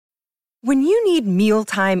When you need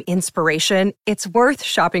mealtime inspiration, it's worth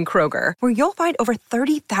shopping Kroger, where you'll find over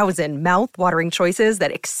 30,000 mouth-watering choices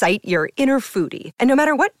that excite your inner foodie. And no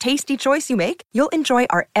matter what tasty choice you make, you'll enjoy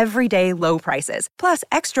our everyday low prices, plus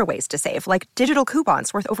extra ways to save, like digital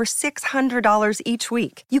coupons worth over $600 each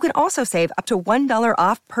week. You can also save up to $1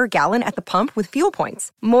 off per gallon at the pump with fuel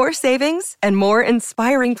points. More savings and more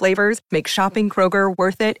inspiring flavors make shopping Kroger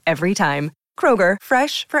worth it every time. Kroger,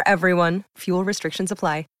 fresh for everyone. Fuel restrictions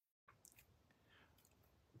apply.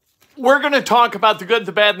 We're going to talk about the good,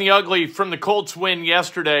 the bad, and the ugly from the Colts win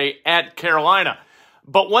yesterday at Carolina.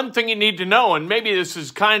 But one thing you need to know, and maybe this is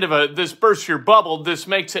kind of this bursts your bubble, this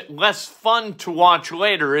makes it less fun to watch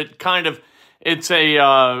later. It's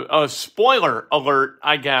a spoiler alert,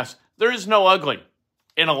 I guess. There is no ugly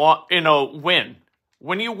in a win.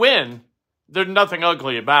 When you win, there's nothing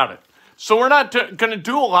ugly about it. So we're not going to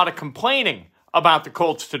do a lot of complaining about the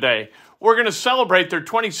Colts today. We're going to celebrate their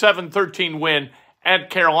 27-13 win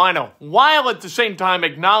at Carolina, while at the same time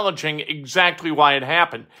acknowledging exactly why it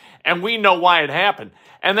happened. And we know why it happened.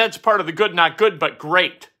 And that's part of the good, not good, but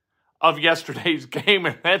great of yesterday's game.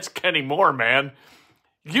 And that's Kenny Moore, man.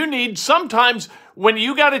 You need sometimes when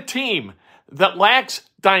you got a team that lacks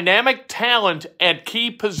dynamic talent at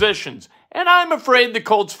key positions, and I'm afraid the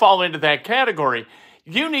Colts fall into that category,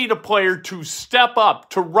 you need a player to step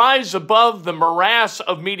up, to rise above the morass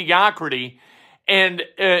of mediocrity and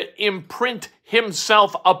imprint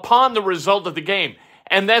himself upon the result of the game.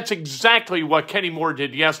 And that's exactly what Kenny Moore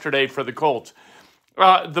did yesterday for the Colts.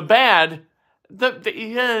 The bad,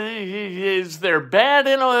 is there bad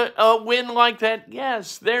in a win like that?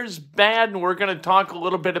 Yes, there's bad, and we're going to talk a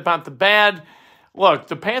little bit about the bad. Look,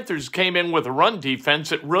 the Panthers came in with a run defense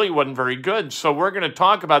that really wasn't very good, so we're going to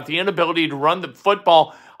talk about the inability to run the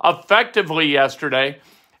football effectively yesterday,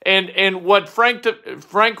 and what Frank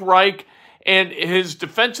Reich and his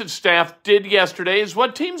defensive staff did yesterday is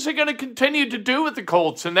what teams are going to continue to do with the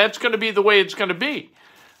Colts, and that's going to be the way it's going to be.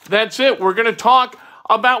 That's it. We're going to talk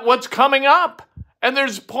about what's coming up, and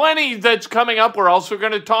there's plenty that's coming up. We're also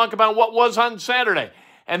going to talk about what was on Saturday,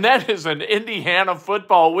 and that is an Indiana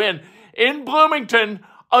football win in Bloomington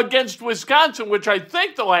against Wisconsin, which I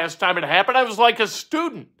think the last time it happened, I was like a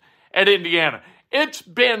student at Indiana. It's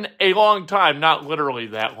been a long time, not literally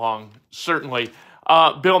that long, certainly.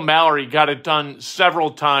 Bill Mallory got it done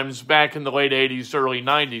several times back in the late 80s, early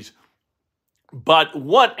 90s. But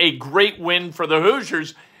what a great win for the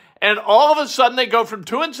Hoosiers. And all of a sudden they go from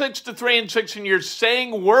 2-6 to 3-6, and you're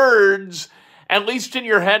saying words, at least in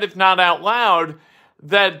your head, if not out loud,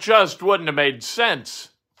 that just wouldn't have made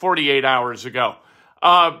sense 48 hours ago.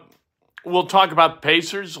 We'll talk about the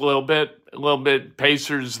Pacers a little bit.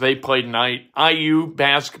 Pacers, they play tonight. IU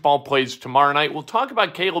basketball plays tomorrow night. We'll talk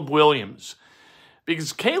about Caleb Williams,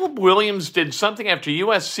 because Caleb Williams did something after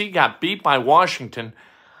USC got beat by Washington.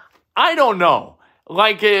 I don't know.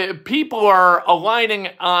 People are aligning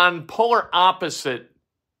on polar opposite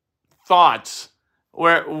thoughts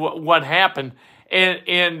where what happened.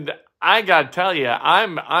 And I got to tell you,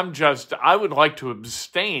 I would like to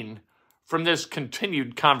abstain from this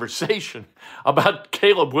continued conversation about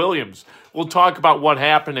Caleb Williams. We'll talk about what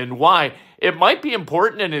happened and why. It might be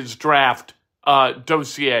important in his draft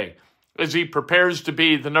dossier as he prepares to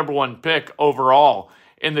be the number one pick overall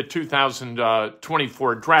in the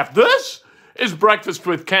 2024 draft. This is Breakfast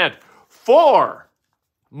with Kent for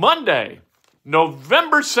Monday,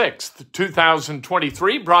 November 6th,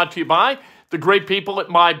 2023, brought to you by the great people at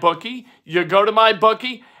MyBookie. You go to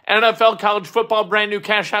MyBookie, NFL, college football, brand new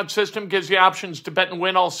cash-out system, gives you options to bet and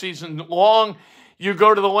win all season long. You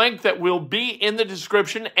go to the link that will be in the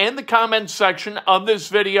description and the comments section of this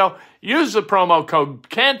video. Use the promo code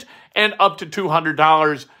Kent and up to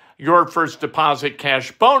 $200, your first deposit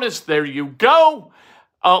cash bonus. There you go.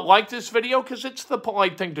 Like this video because it's the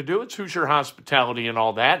polite thing to do. It's Hoosier hospitality and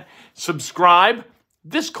all that. Subscribe.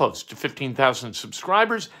 This close to 15,000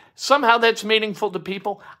 subscribers. Somehow that's meaningful to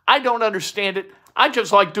people. I don't understand it. I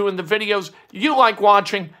just like doing the videos. You like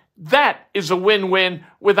watching. That is a win-win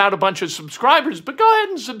without a bunch of subscribers. But go ahead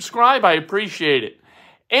and subscribe. I appreciate it.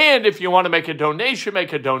 And if you want to make a donation, a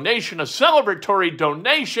celebratory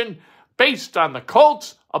donation based on the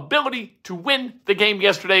Colts' ability to win the game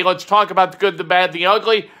yesterday. Let's talk about the good, the bad, the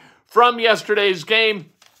ugly from yesterday's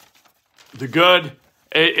game. The good,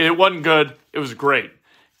 it wasn't good. It was great.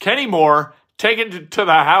 Kenny Moore taken to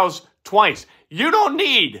the house twice. You don't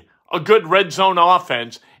need a good red zone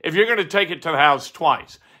offense if you're going to take it to the house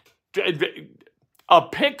twice. A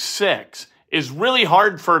pick six is really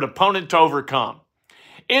hard for an opponent to overcome.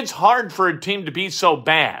 It's hard for a team to be so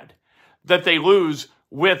bad that they lose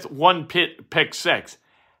with one pick six.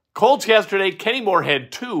 Colts yesterday, Kenny Moore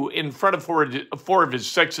had 2 in front of four of his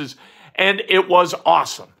 6s, and it was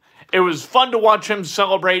awesome. It was fun to watch him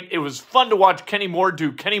celebrate. It was fun to watch Kenny Moore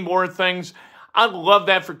do Kenny Moore things. I love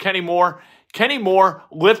that for Kenny Moore. Kenny Moore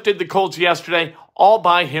lifted the Colts yesterday all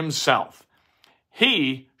by himself.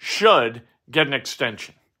 He should get an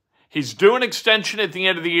extension. He's due an extension at the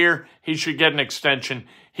end of the year. He should get an extension.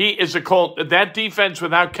 He is a Colt. That defense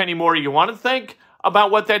without Kenny Moore, you want to think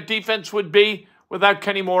about what that defense would be without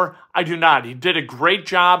Kenny Moore? I do not. He did a great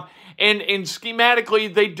job. And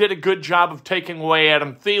schematically, they did a good job of taking away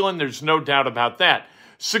Adam Thielen. There's no doubt about that.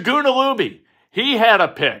 Saguna Luby, he had a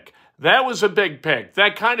pick. That was a big pick.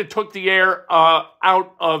 That kind of took the air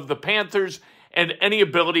out of the Panthers and any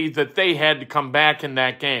ability that they had to come back in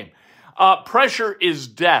that game. Pressure is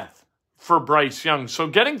death for Bryce Young. So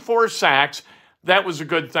getting 4 sacks, that was a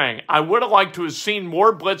good thing. I would have liked to have seen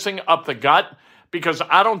more blitzing up the gut because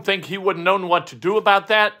I don't think he would have known what to do about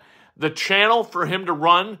that. The channel for him to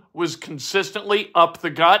run was consistently up the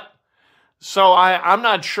gut. So I'm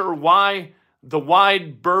not sure why the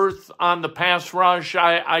wide berth on the pass rush,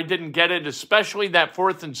 I didn't get it, especially that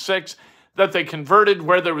 4th and 6 that they converted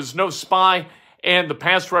where there was no spy and the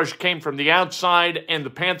pass rush came from the outside and the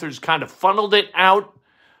Panthers kind of funneled it out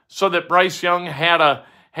so that Bryce Young had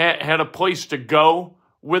a place to go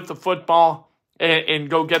with the football and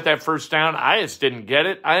go get that first down. I just didn't get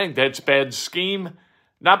it. I think that's bad scheme.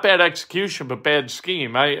 Not bad execution, but bad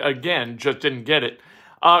scheme. I, again, just didn't get it.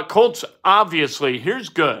 Colts, obviously, here's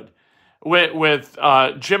good. With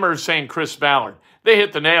Jimmer saying Chris Ballard. They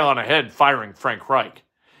hit the nail on the head firing Frank Reich.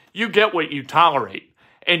 You get what you tolerate.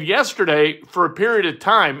 And yesterday, for a period of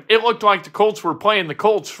time, it looked like the Colts were playing the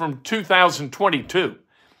Colts from 2022.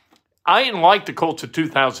 I didn't like the Colts of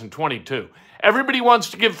 2022. Everybody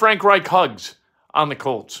wants to give Frank Reich hugs on the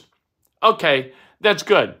Colts. Okay, that's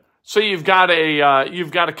good. So you've got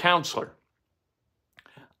a counselor.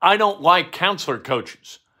 I don't like counselor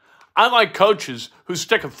coaches. I like coaches who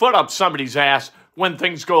stick a foot up somebody's ass when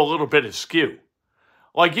things go a little bit askew.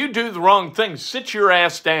 Like, you do the wrong thing, sit your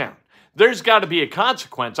ass down. There's got to be a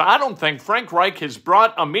consequence. I don't think Frank Reich has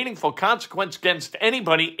brought a meaningful consequence against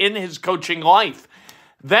anybody in his coaching life.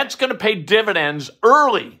 That's going to pay dividends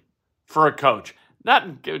early for a coach.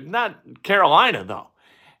 Not Carolina, though.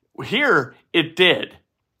 Here, it did.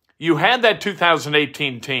 You had that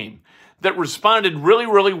 2018 team that responded really,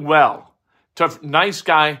 really well to nice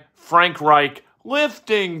guy Frank Reich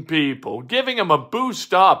lifting people, giving them a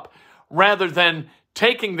boost up rather than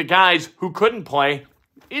taking the guys who couldn't play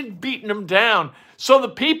and beating them down. So the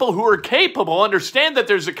people who are capable understand that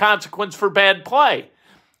there's a consequence for bad play.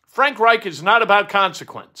 Frank Reich is not about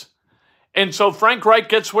consequence. And so Frank Reich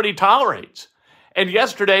gets what he tolerates. And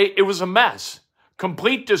yesterday, it was a mess.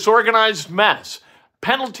 Complete disorganized mess.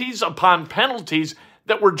 Penalties upon penalties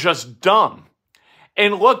that were just dumb.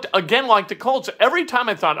 And looked, again, like the Colts. Every time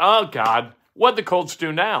I thought, oh, God, what'd the Colts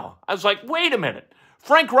do now? I was like, wait a minute.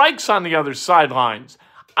 Frank Reich's on the other sidelines.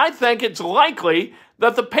 I think it's likely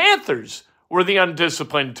that the Panthers were the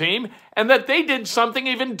undisciplined team and that they did something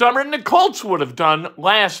even dumber than the Colts would have done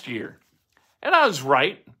last year. And I was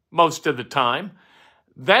right most of the time.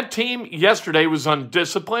 That team yesterday was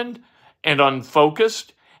undisciplined and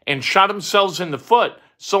unfocused and shot themselves in the foot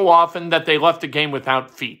so often that they left the game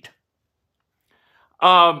without feet.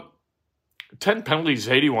 10 penalties,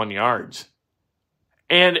 81 yards.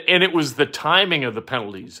 And it was the timing of the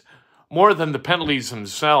penalties more than the penalties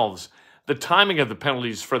themselves. The timing of the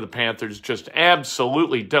penalties for the Panthers just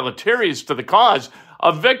absolutely deleterious to the cause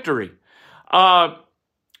of victory.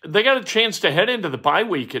 They got a chance to head into the bye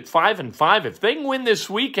week at 5-5. If they can win this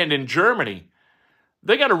weekend in Germany,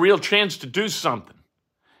 they got a real chance to do something.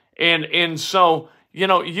 And so, you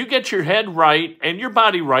know, you get your head right and your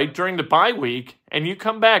body right during the bye week, and you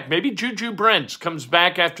come back. Maybe Juju Brents comes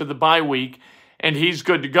back after the bye week, and he's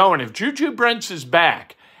good to go. And if Juju Brents is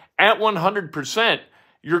back at 100%,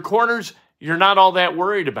 your corners, you're not all that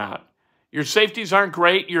worried about. Your safeties aren't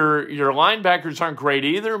great. Your linebackers aren't great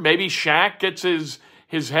either. Maybe Shaq gets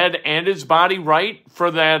his head and his body right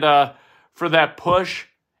for that push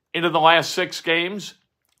into the last 6 games.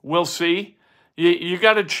 We'll see. You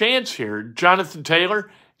got a chance here. Jonathan Taylor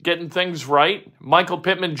getting things right. Michael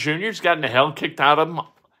Pittman Jr.'s gotten the hell kicked out of him,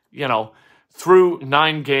 through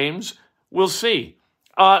 9 games. We'll see.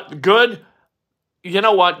 Good. You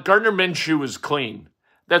know what? Gardner Minshew is clean.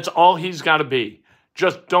 That's all he's got to be.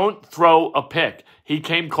 Just don't throw a pick. He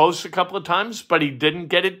came close a couple of times, but he didn't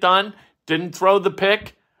get it done. Didn't throw the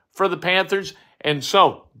pick for the Panthers. And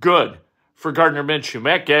so, good for Gardner Minshew.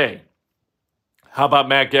 Matt Gay. How about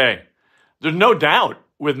Matt Gay? There's no doubt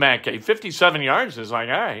with Matt Gay. 57 yards is like,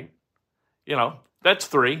 all right. That's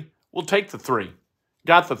 3. We'll take the 3.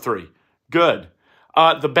 Got the 3. Good.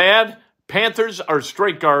 The bad, Panthers are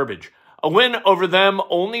straight garbage. A win over them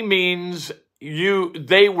only means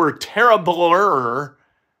they were terribler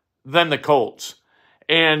than the Colts.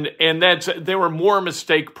 And they were more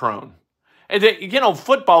mistake prone. And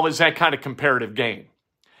football is that kind of comparative game.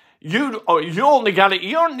 You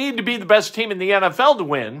don't need to be the best team in the NFL to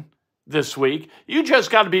win this week. You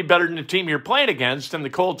just got to be better than the team you're playing against, and the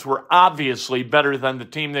Colts were obviously better than the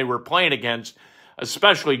team they were playing against,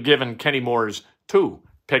 especially given Kenny Moore's 2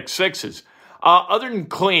 pick sixes. Other than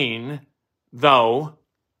clean, though,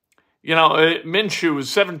 Minshew was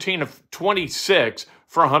 17 of 26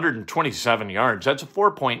 for 127 yards. That's a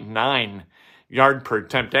 4.9 yard per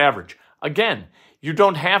attempt average. Again, you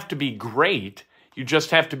don't have to be great. You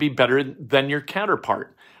just have to be better than your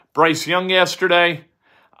counterpart. Bryce Young yesterday,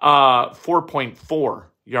 4.4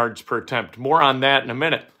 yards per attempt. More on that in a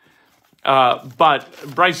minute. But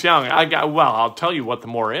Bryce Young, I'll tell you what the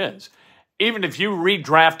more is. Even if you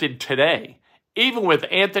redrafted today, even with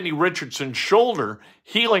Anthony Richardson's shoulder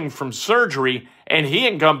healing from surgery, and he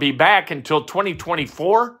ain't going to be back until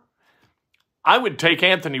 2024, I would take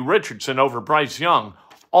Anthony Richardson over Bryce Young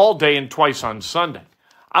all day and twice on Sunday.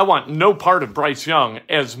 I want no part of Bryce Young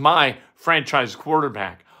as my franchise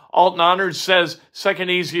quarterback. Alton Honors says, second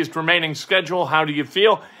easiest remaining schedule. How do you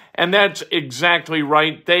feel? And that's exactly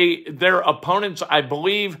right. Their opponents, I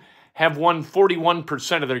believe, have won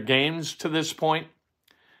 41% of their games to this point.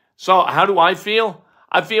 So how do I feel?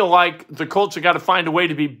 I feel like the Colts have got to find a way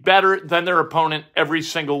to be better than their opponent every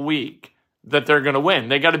single week that they're going to win.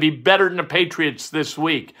 They got to be better than the Patriots this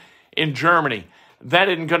week in Germany. That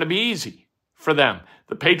isn't going to be easy for them.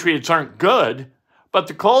 The Patriots aren't good, but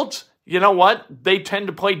the Colts, you know what? They tend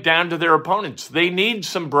to play down to their opponents. They need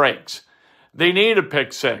some breaks. They need a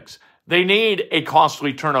pick six. They need a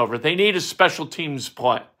costly turnover. They need a special teams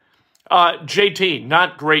play. JT,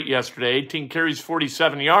 not great yesterday. 18 carries,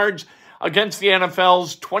 47 yards against the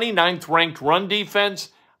NFL's 29th ranked run defense,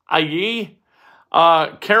 i.e.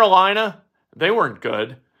 Carolina. They weren't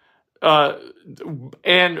good.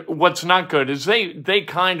 And what's not good is they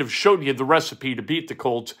kind of showed you the recipe to beat the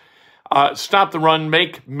Colts. Stop the run,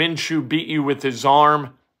 make Minshew beat you with his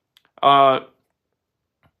arm. That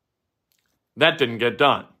didn't get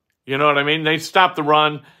done. You know what I mean? They stopped the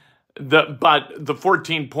run, but the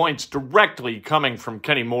 14 points directly coming from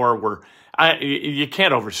Kenny Moore were, you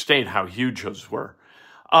can't overstate how huge those were.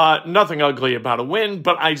 Nothing ugly about a win,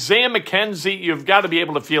 but Isaiah McKenzie, you've got to be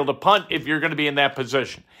able to field a punt if you're going to be in that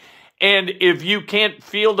position. And if you can't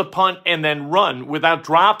field a punt and then run without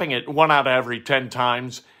dropping it 1 out of every 10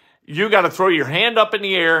 times, you got to throw your hand up in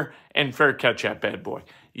the air and fair catch that bad boy.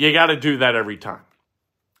 You got to do that every time.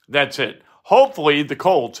 That's it. Hopefully the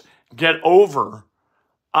Colts get over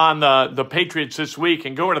on the Patriots this week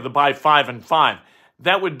and go into the bye 5-5.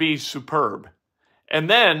 That would be superb. And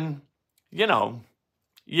then, you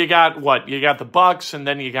got what? You got the Bucs, and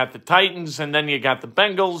then you got the Titans, and then you got the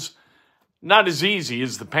Bengals. Not as easy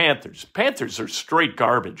as the Panthers. Panthers are straight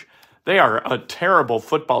garbage. They are a terrible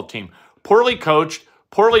football team. Poorly coached,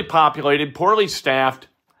 poorly populated, poorly staffed.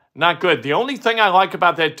 Not good. The only thing I like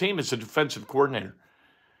about that team is the defensive coordinator.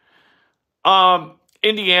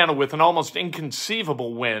 Indiana with an almost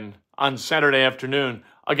inconceivable win on Saturday afternoon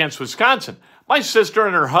against Wisconsin. My sister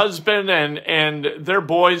and her husband and their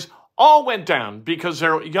boys all went down because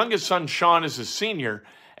their youngest son, Sean, is a senior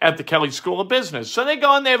at the Kelley School of Business. So they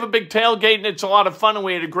go and they have a big tailgate, and it's a lot of fun, and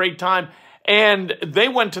we had a great time. And they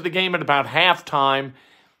went to the game at about halftime.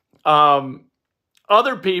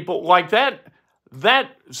 Other people, like that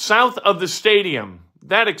south of the stadium,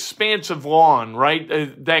 that expansive lawn, right,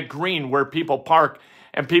 that green where people park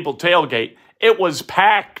and people tailgate, it was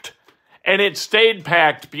packed, and it stayed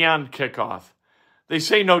packed beyond kickoff. They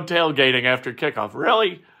say no tailgating after kickoff.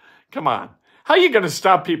 Really? Come on. How are you going to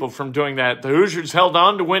stop people from doing that? The Hoosiers held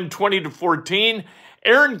on to win 20-14.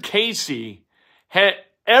 Aaron Casey had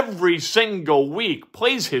every single week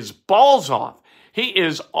plays his balls off. He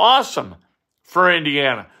is awesome for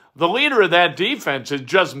Indiana. The leader of that defense is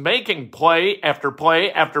just making play after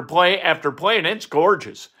play after play after play, and it's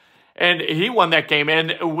gorgeous. And he won that game.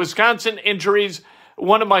 And Wisconsin injuries,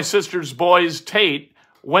 one of my sister's boys, Tate,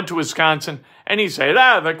 went to Wisconsin, and he said,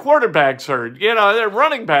 the quarterback's hurt. Their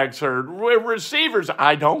running back's hurt. Receivers,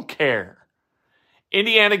 I don't care.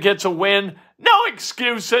 Indiana gets a win. No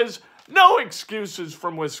excuses. No excuses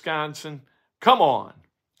from Wisconsin. Come on.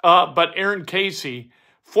 But Aaron Casey,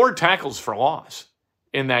 4 tackles for loss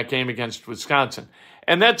in that game against Wisconsin.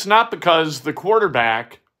 And that's not because the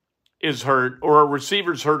quarterback is hurt or a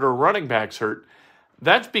receiver's hurt or a running back's hurt.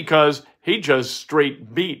 That's because he just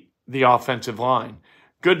straight beat the offensive line.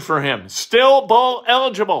 Good for him. Still bowl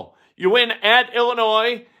eligible. You win at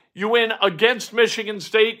Illinois, you win against Michigan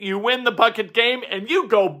State, you win the bucket game, and you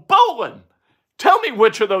go bowling. Tell me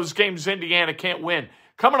which of those games Indiana can't win.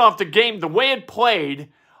 Coming off the game, the way it played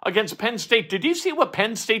against Penn State. Did you see what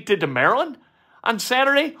Penn State did to Maryland on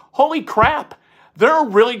Saturday? Holy crap. They're a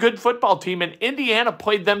really good football team, and Indiana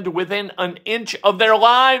played them to within an inch of their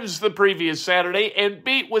lives the previous Saturday and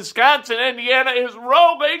beat Wisconsin. Indiana is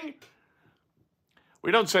rolling.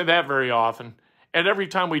 We don't say that very often, and every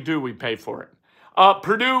time we do, we pay for it.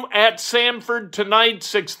 Purdue at Samford tonight,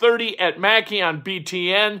 6:30 at Mackey on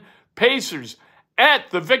BTN. Pacers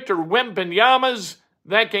at the Victor Wembanyama's.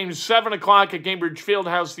 That game's 7 o'clock at Gainbridge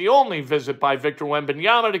Fieldhouse, the only visit by Victor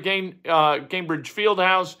Wembanyama to Gainbridge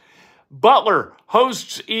Fieldhouse. Butler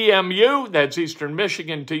hosts EMU, that's Eastern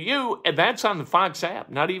Michigan to you, and that's on the Fox app,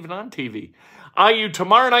 not even on TV. IU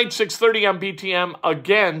tomorrow night, 6:30 on BTN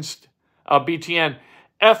against BTN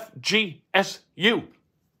FGSU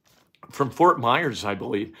from Fort Myers, I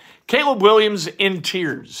believe. Caleb Williams in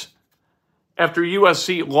tears after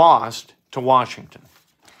USC lost to Washington.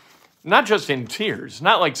 Not just in tears,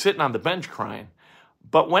 not like sitting on the bench crying,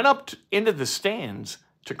 but went up into the stands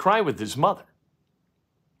to cry with his mother.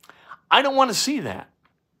 I don't want to see that.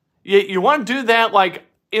 You want to do that like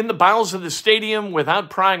in the bowels of the stadium without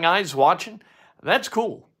prying eyes watching? That's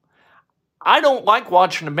cool. I don't like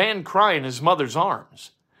watching a man cry in his mother's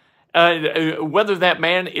arms. Whether that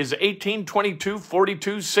man is 18, 22,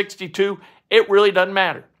 42, 62, it really doesn't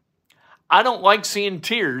matter. I don't like seeing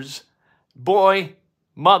tears. Boy,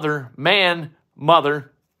 mother, man,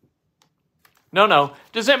 mother. No.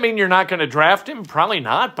 Does that mean you're not going to draft him? Probably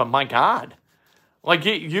not, but my God. Like,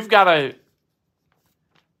 you've got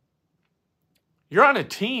you're on a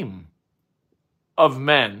team of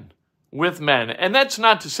men with men. And that's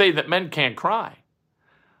not to say that men can't cry.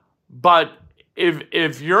 But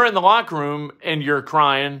if you're in the locker room and you're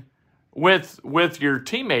crying with your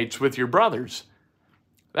teammates, with your brothers,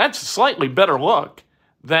 that's a slightly better look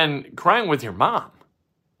than crying with your mom.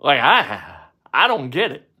 Like, I don't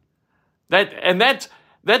get it.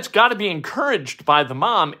 That's got to be encouraged by the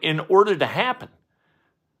mom in order to happen.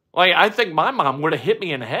 Like, I think my mom would have hit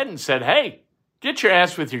me in the head and said, hey, get your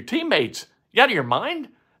ass with your teammates. You out of your mind?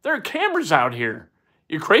 There are cameras out here.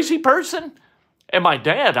 You crazy person? And my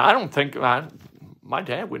dad, I don't think, my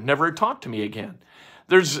dad would never talk to me again.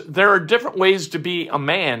 There are different ways to be a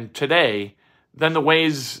man today than the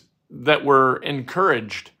ways that were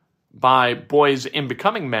encouraged by boys in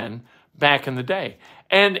becoming men back in the day.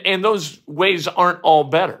 And those ways aren't all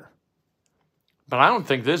better. But I don't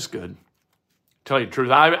think this is good. Tell you the truth,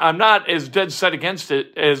 I'm not as dead set against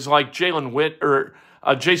it as like Jason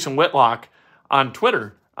Whitlock on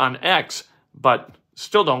Twitter, on X, but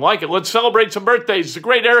still don't like it. Let's celebrate some birthdays. The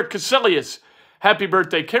great Eric Casillas. Happy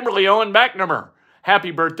birthday, Kimberly Owen McNamara. Happy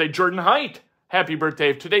birthday, Jordan Haidt. Happy birthday.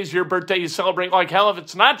 If today's your birthday, you celebrate like hell. If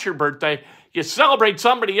it's not your birthday, you celebrate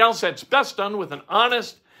somebody else. That's best done with an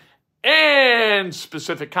honest and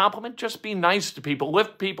specific compliment. Just be nice to people.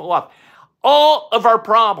 Lift people up. All of our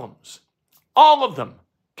problems, all of them,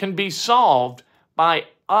 can be solved by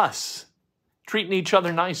us treating each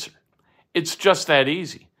other nicer. It's just that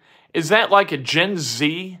easy. Is that like a Gen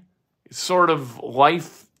Z sort of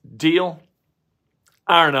life deal?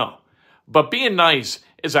 I don't know. But being nice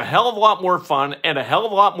is a hell of a lot more fun and a hell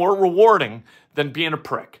of a lot more rewarding than being a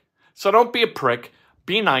prick. So don't be a prick.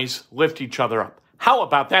 Be nice. Lift each other up. How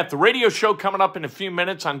about that? The radio show coming up in a few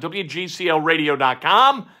minutes on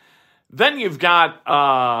WGCLradio.com. Then you've got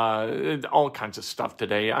all kinds of stuff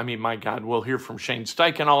today. I mean, my God, we'll hear from Shane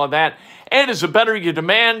Steichen and all of that. And is it better you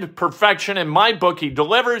demand perfection? And MyBookie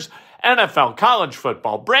delivers. NFL, college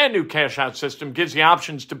football, brand new cash out system gives you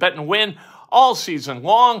options to bet and win all season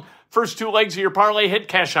long. First two legs of your parlay hit,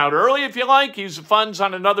 cash out early if you like. Use the funds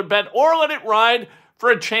on another bet or let it ride for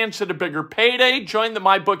a chance at a bigger payday. Join the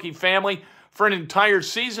MyBookie family for an entire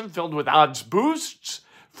season filled with odds boosts,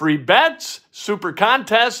 free bets, super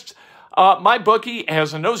contests. MyBookie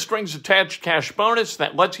has a no-strings-attached cash bonus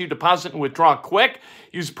that lets you deposit and withdraw quick.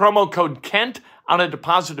 Use promo code KENT on a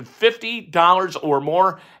deposit of $50 or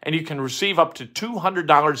more, and you can receive up to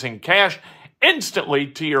 $200 in cash instantly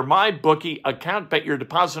to your MyBookie account. Bet your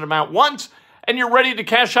deposit amount once, and you're ready to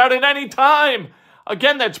cash out at any time.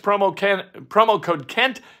 Again, that's promo code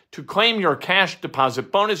KENT to claim your cash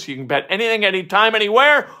deposit bonus. You can bet anything, anytime,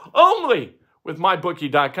 anywhere, only with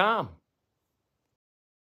MyBookie.com.